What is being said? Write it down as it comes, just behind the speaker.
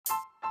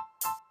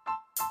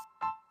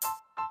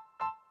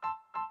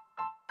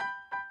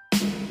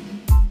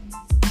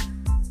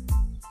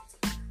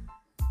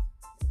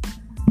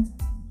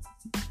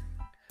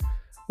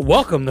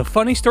Welcome to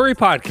Funny Story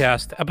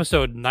Podcast,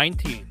 episode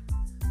 19.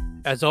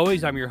 As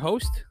always, I'm your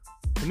host,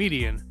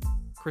 comedian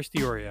Chris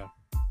Diorio.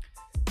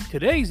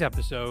 Today's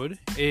episode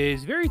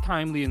is very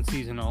timely and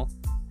seasonal,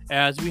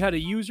 as we had a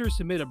user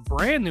submit a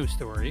brand new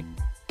story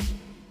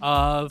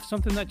of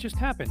something that just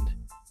happened,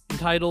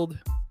 entitled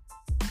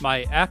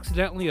My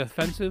Accidentally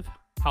Offensive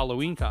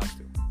Halloween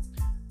Costume.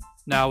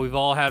 Now, we've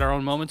all had our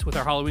own moments with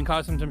our Halloween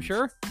costumes, I'm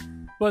sure,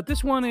 but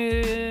this one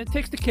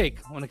takes the cake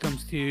when it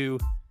comes to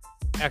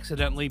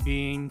accidentally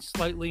being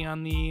slightly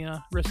on the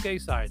risque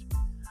side.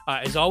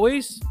 As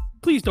always,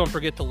 please don't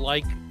forget to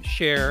like,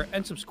 share,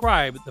 and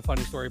subscribe to the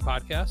Funny Story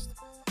Podcast.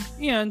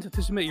 And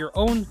to submit your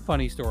own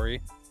funny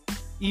story,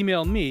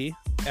 email me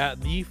at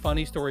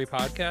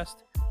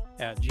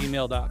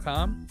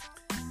thefunnystorypodcast@gmail.com.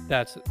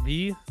 That's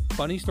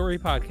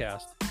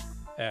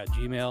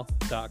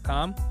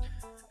thefunnystorypodcast@gmail.com.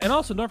 And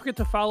also, don't forget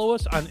to follow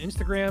us on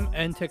Instagram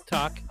and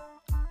TikTok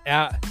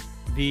at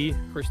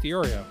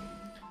 @theChrisDiorio.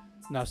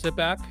 Now sit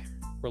back,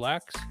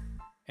 relax,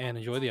 and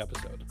enjoy the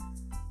episode.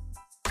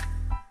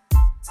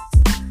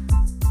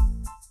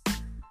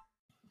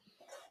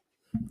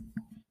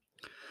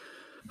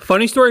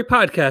 Funny Story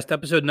Podcast,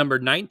 episode number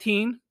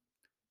 19,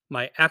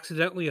 My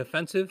Accidentally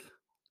Offensive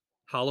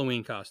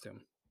Halloween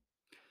Costume.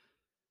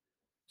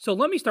 So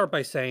let me start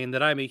by saying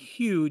that I'm a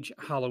huge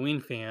Halloween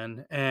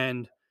fan,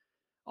 and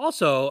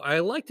also I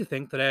like to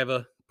think that I have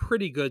a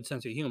pretty good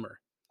sense of humor.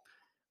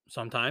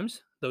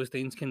 Sometimes those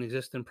things can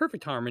exist in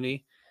perfect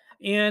harmony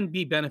and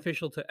be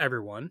beneficial to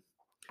everyone.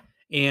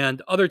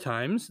 And other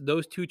times,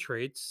 those two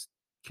traits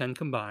can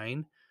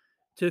combine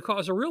to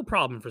cause a real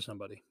problem for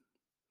somebody.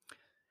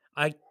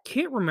 I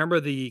can't remember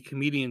the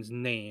comedian's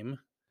name,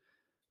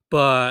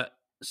 but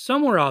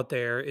somewhere out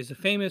there is a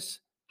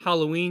famous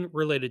Halloween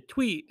related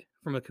tweet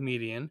from a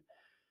comedian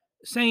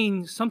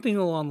saying something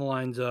along the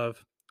lines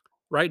of,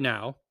 right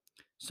now,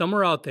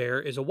 somewhere out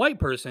there is a white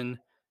person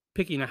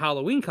picking a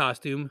Halloween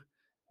costume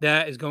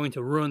that is going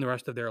to ruin the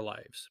rest of their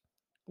lives,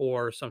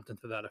 or something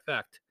to that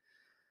effect.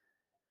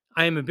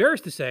 I am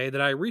embarrassed to say that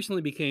I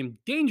recently became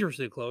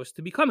dangerously close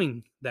to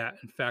becoming that,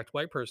 in fact,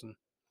 white person.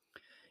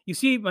 You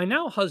see, my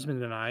now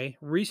husband and I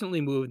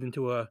recently moved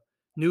into a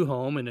new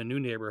home in a new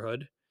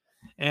neighborhood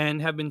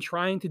and have been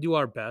trying to do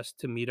our best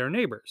to meet our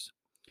neighbors.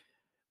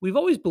 We've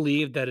always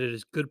believed that it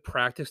is good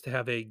practice to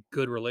have a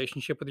good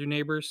relationship with your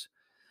neighbors,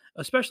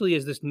 especially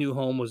as this new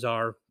home was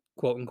our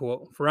quote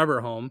unquote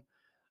forever home,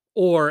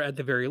 or at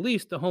the very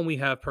least, the home we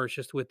have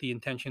purchased with the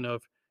intention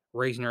of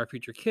raising our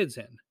future kids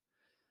in.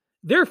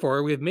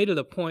 Therefore, we have made it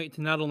a point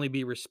to not only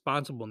be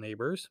responsible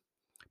neighbors,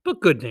 but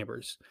good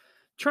neighbors,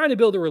 trying to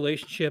build a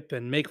relationship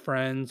and make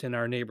friends in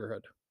our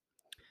neighborhood.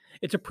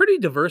 It's a pretty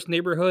diverse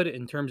neighborhood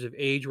in terms of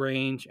age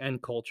range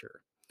and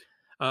culture.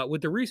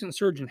 With the recent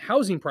surge in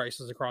housing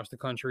prices across the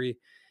country,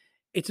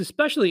 it's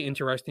especially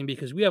interesting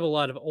because we have a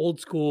lot of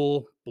old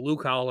school, blue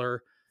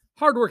collar,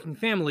 hardworking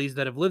families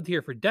that have lived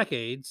here for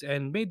decades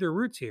and made their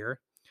roots here.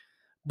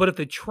 But if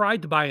they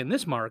tried to buy in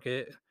this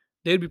market,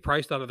 they'd be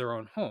priced out of their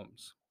own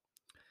homes.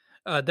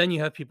 Then you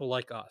have people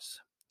like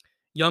us,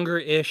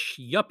 younger-ish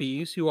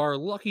yuppies who are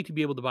lucky to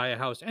be able to buy a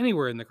house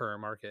anywhere in the current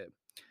market.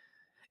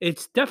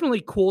 It's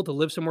definitely cool to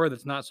live somewhere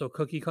that's not so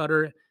cookie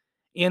cutter,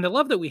 and I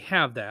love that we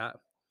have that.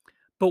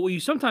 But what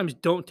you sometimes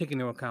don't take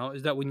into account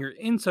is that when you're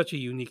in such a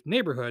unique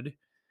neighborhood,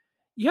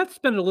 you have to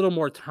spend a little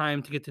more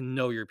time to get to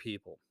know your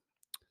people.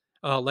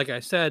 Like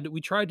I said,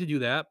 we tried to do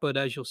that, but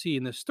as you'll see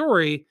in this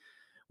story,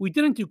 we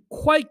didn't do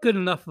quite good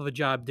enough of a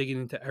job digging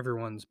into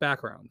everyone's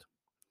background.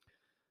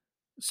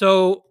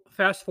 So,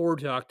 fast forward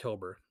to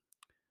October.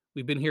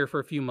 We've been here for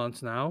a few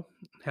months now,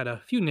 had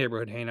a few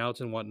neighborhood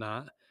hangouts and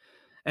whatnot.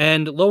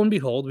 And lo and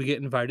behold, we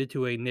get invited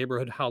to a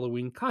neighborhood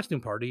Halloween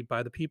costume party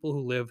by the people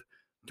who live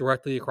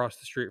directly across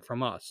the street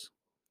from us.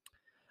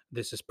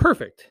 This is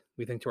perfect,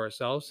 we think to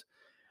ourselves.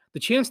 The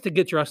chance to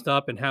get dressed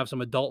up and have some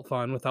adult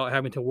fun without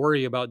having to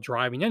worry about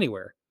driving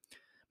anywhere.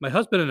 My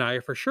husband and I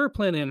are for sure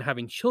planning on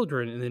having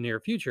children in the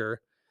near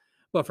future,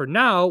 but for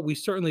now, we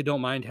certainly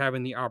don't mind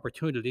having the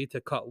opportunity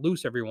to cut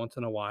loose every once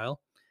in a while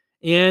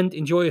and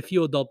enjoy a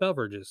few adult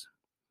beverages.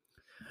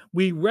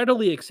 We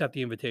readily accept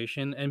the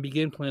invitation and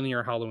begin planning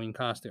our Halloween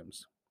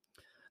costumes.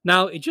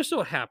 Now, it just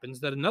so happens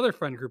that another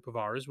friend group of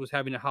ours was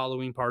having a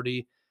Halloween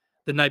party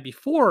the night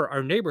before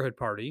our neighborhood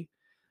party,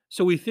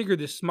 so we figured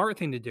the smart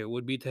thing to do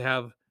would be to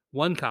have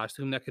one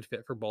costume that could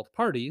fit for both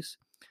parties.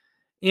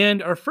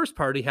 And our first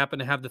party happened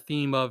to have the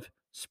theme of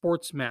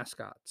sports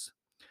mascots.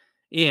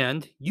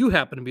 And you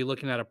happen to be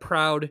looking at a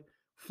proud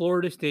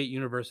Florida State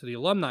University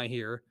alumni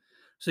here,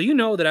 so you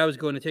know that I was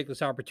going to take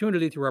this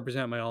opportunity to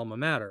represent my alma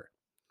mater.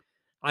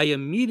 I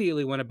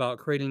immediately went about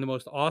creating the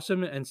most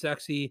awesome and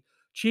sexy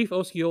Chief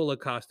Osceola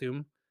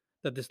costume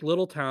that this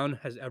little town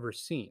has ever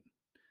seen.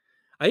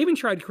 I even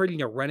tried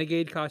creating a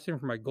renegade costume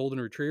for my golden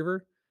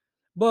retriever,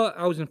 but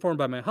I was informed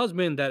by my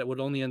husband that it would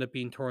only end up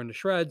being torn to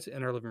shreds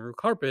in our living room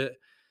carpet,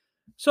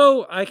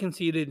 so I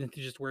conceded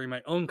into just wearing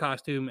my own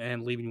costume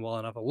and leaving well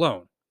enough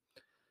alone.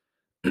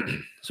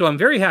 So I'm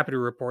very happy to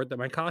report that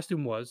my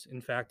costume was,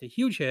 in fact, a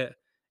huge hit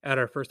at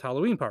our first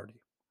Halloween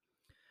party.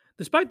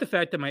 Despite the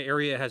fact that my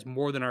area has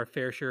more than our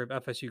fair share of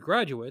FSU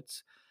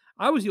graduates,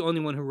 I was the only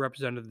one who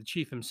represented the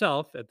chief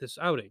himself at this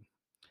outing.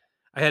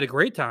 I had a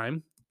great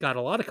time, got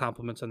a lot of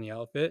compliments on the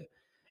outfit,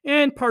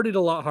 and partied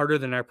a lot harder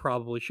than I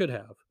probably should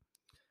have.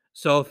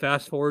 So,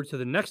 fast forward to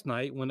the next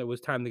night when it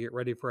was time to get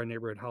ready for a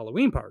neighborhood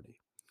Halloween party.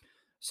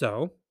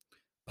 So,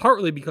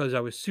 partly because I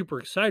was super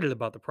excited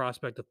about the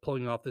prospect of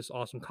pulling off this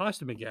awesome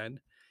costume again,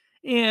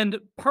 and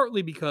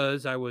partly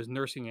because I was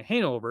nursing a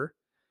hangover,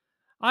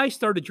 I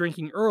started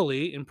drinking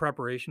early in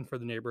preparation for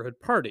the neighborhood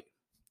party.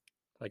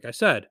 Like I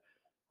said,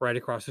 right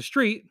across the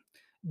street,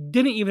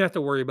 didn't even have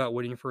to worry about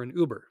waiting for an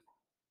Uber.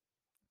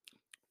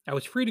 I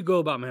was free to go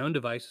about my own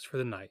devices for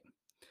the night.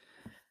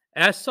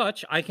 As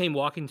such, I came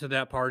walking to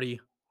that party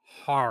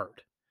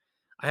hard.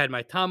 I had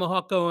my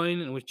tomahawk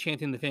going and was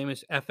chanting the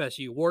famous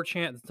FSU war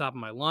chant at the top of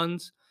my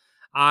lungs.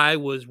 I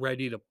was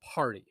ready to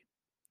party.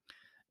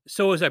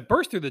 So as I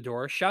burst through the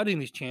door, shouting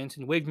these chants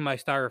and waving my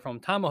styrofoam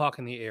tomahawk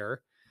in the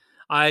air,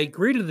 I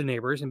greeted the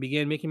neighbors and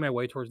began making my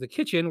way towards the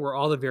kitchen where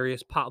all the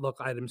various potluck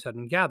items had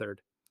been gathered.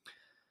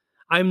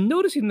 I'm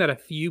noticing that a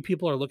few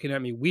people are looking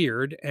at me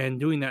weird and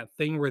doing that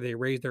thing where they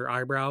raise their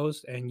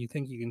eyebrows and you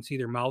think you can see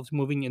their mouths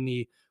moving in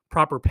the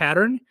proper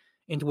pattern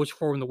into which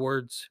form the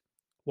words,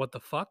 "What the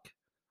fuck?"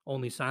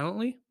 only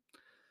silently.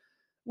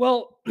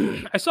 Well,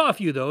 I saw a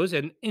few of those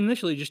and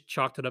initially just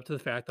chalked it up to the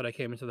fact that I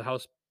came into the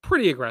house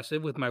pretty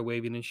aggressive with my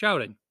waving and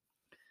shouting.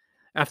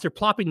 After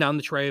plopping down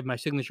the tray of my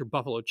signature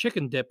buffalo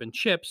chicken dip and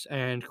chips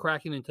and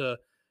cracking into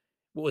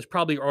what was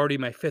probably already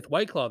my fifth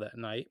White Claw that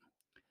night,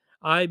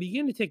 I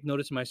began to take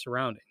notice of my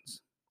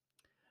surroundings.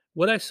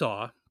 What I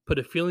saw put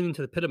a feeling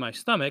into the pit of my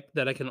stomach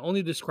that I can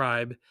only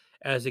describe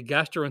as a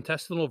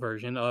gastrointestinal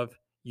version of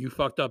 "you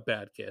fucked up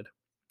bad kid."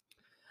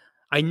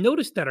 I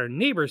noticed that our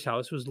neighbor's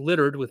house was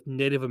littered with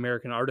Native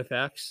American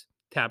artifacts,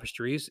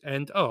 tapestries,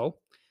 and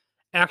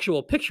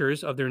actual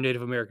pictures of their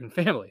Native American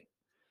family.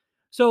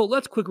 So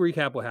let's quick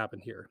recap what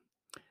happened here.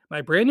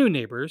 My brand new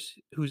neighbors,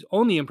 whose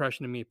only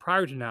impression of me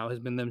prior to now has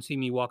been them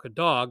seeing me walk a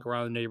dog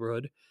around the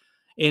neighborhood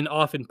in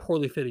often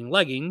poorly fitting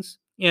leggings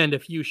and a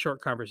few short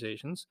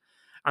conversations,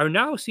 are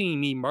now seeing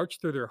me march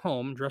through their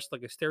home dressed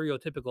like a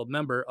stereotypical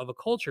member of a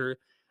culture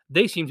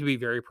they seem to be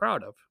very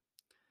proud of.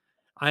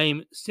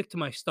 I'm sick to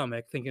my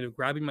stomach thinking of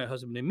grabbing my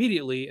husband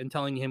immediately and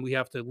telling him we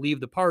have to leave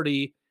the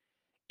party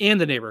and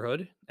the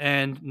neighborhood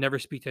and never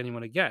speak to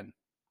anyone again.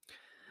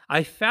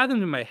 I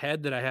fathomed in my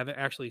head that I haven't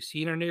actually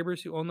seen our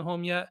neighbors who own the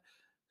home yet,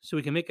 so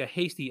we can make a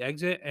hasty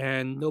exit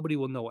and nobody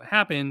will know what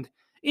happened.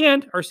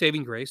 And our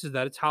saving grace is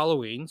that it's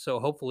Halloween, so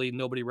hopefully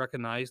nobody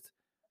recognized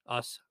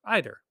us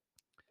either.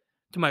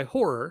 To my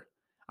horror,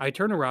 I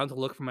turn around to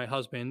look for my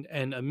husband,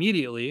 and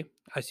immediately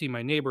I see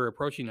my neighbor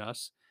approaching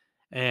us,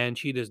 and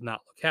she does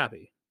not look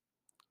happy.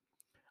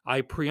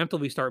 I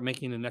preemptively start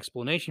making an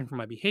explanation for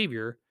my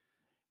behavior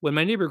when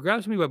my neighbor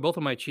grabs me by both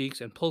of my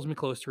cheeks and pulls me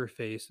close to her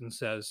face and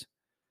says,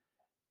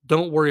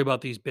 "Don't worry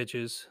about these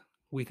bitches.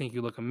 We think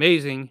you look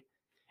amazing,"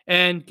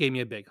 and gave me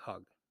a big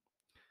hug.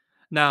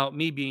 Now,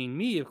 me being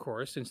me, of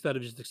course, instead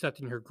of just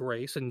accepting her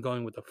grace and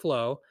going with the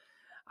flow,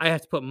 I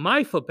had to put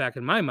my foot back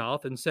in my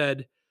mouth and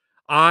said,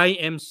 "I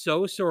am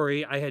so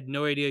sorry. I had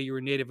no idea you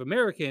were Native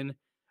American.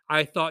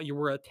 I thought you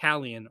were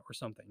Italian or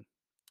something."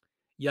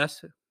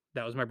 Yes,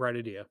 that was my bright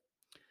idea.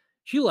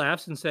 She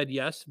laughs and said,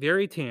 "Yes,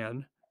 very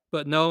tan,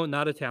 but no,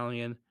 not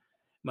Italian.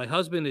 My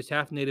husband is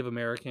half Native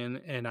American,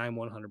 and I'm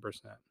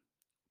 100%."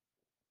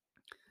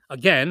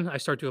 Again, I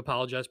start to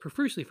apologize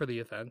profusely for the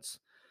offense.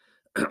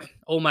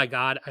 "Oh my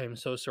God, I am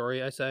so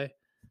sorry," I say.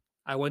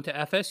 "I went to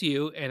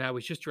FSU and I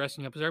was just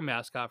dressing up as our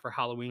mascot for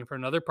Halloween for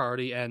another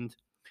party." And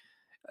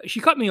she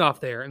cut me off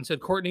there and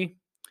said, "Courtney,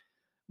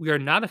 we are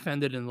not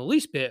offended in the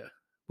least bit.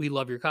 We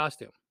love your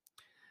costume.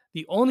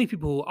 The only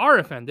people who are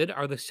offended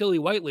are the silly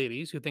white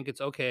ladies who think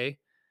it's okay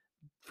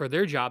for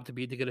their job to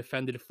be to get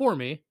offended for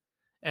me."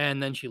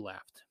 And then she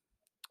laughed.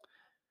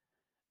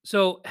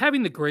 So,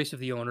 having the grace of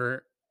the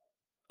owner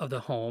of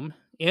the home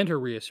and her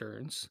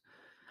reassurance,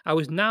 I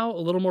was now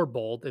a little more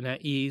bold and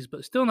at ease,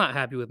 but still not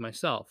happy with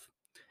myself.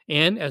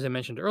 And as I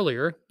mentioned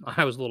earlier,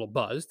 I was a little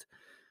buzzed.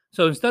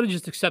 So instead of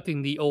just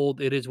accepting the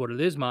old "it is what it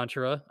is"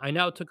 mantra, I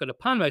now took it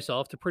upon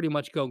myself to pretty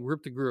much go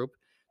group to group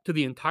to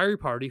the entire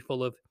party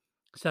full of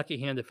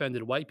secondhand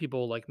offended white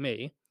people like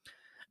me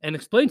and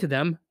explain to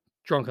them,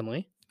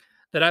 drunkenly,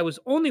 that I was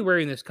only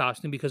wearing this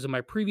costume because of my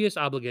previous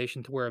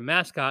obligation to wear a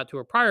mascot to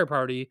a prior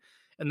party,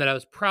 and that I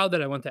was proud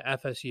that I went to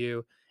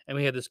FSU and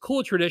we had this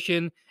cool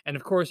tradition. And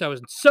of course, I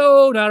was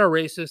so not a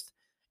racist,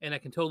 and I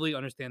can totally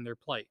understand their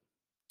plight.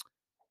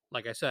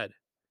 Like I said,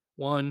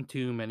 one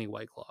too many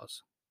White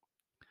Claws.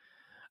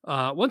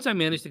 Once I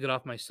managed to get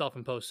off my self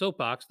imposed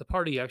soapbox, the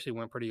party actually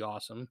went pretty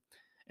awesome.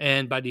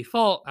 And by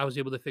default, I was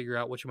able to figure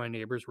out which of my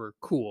neighbors were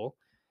cool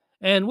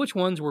and which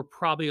ones were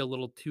probably a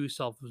little too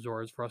self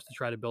absorbed for us to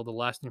try to build a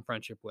lasting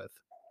friendship with.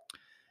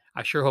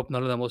 I sure hope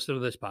none of them listen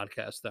to this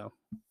podcast, though.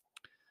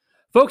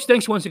 Folks,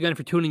 thanks once again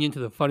for tuning into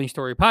the Funny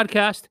Story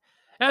Podcast.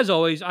 As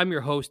always, I'm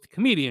your host,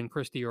 comedian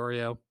Chris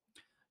Diorio.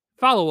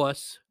 Follow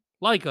us,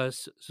 like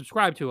us,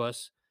 subscribe to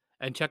us,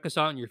 and check us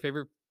out on your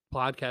favorite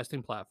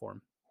podcasting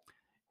platform.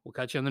 We'll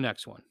catch you on the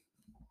next one.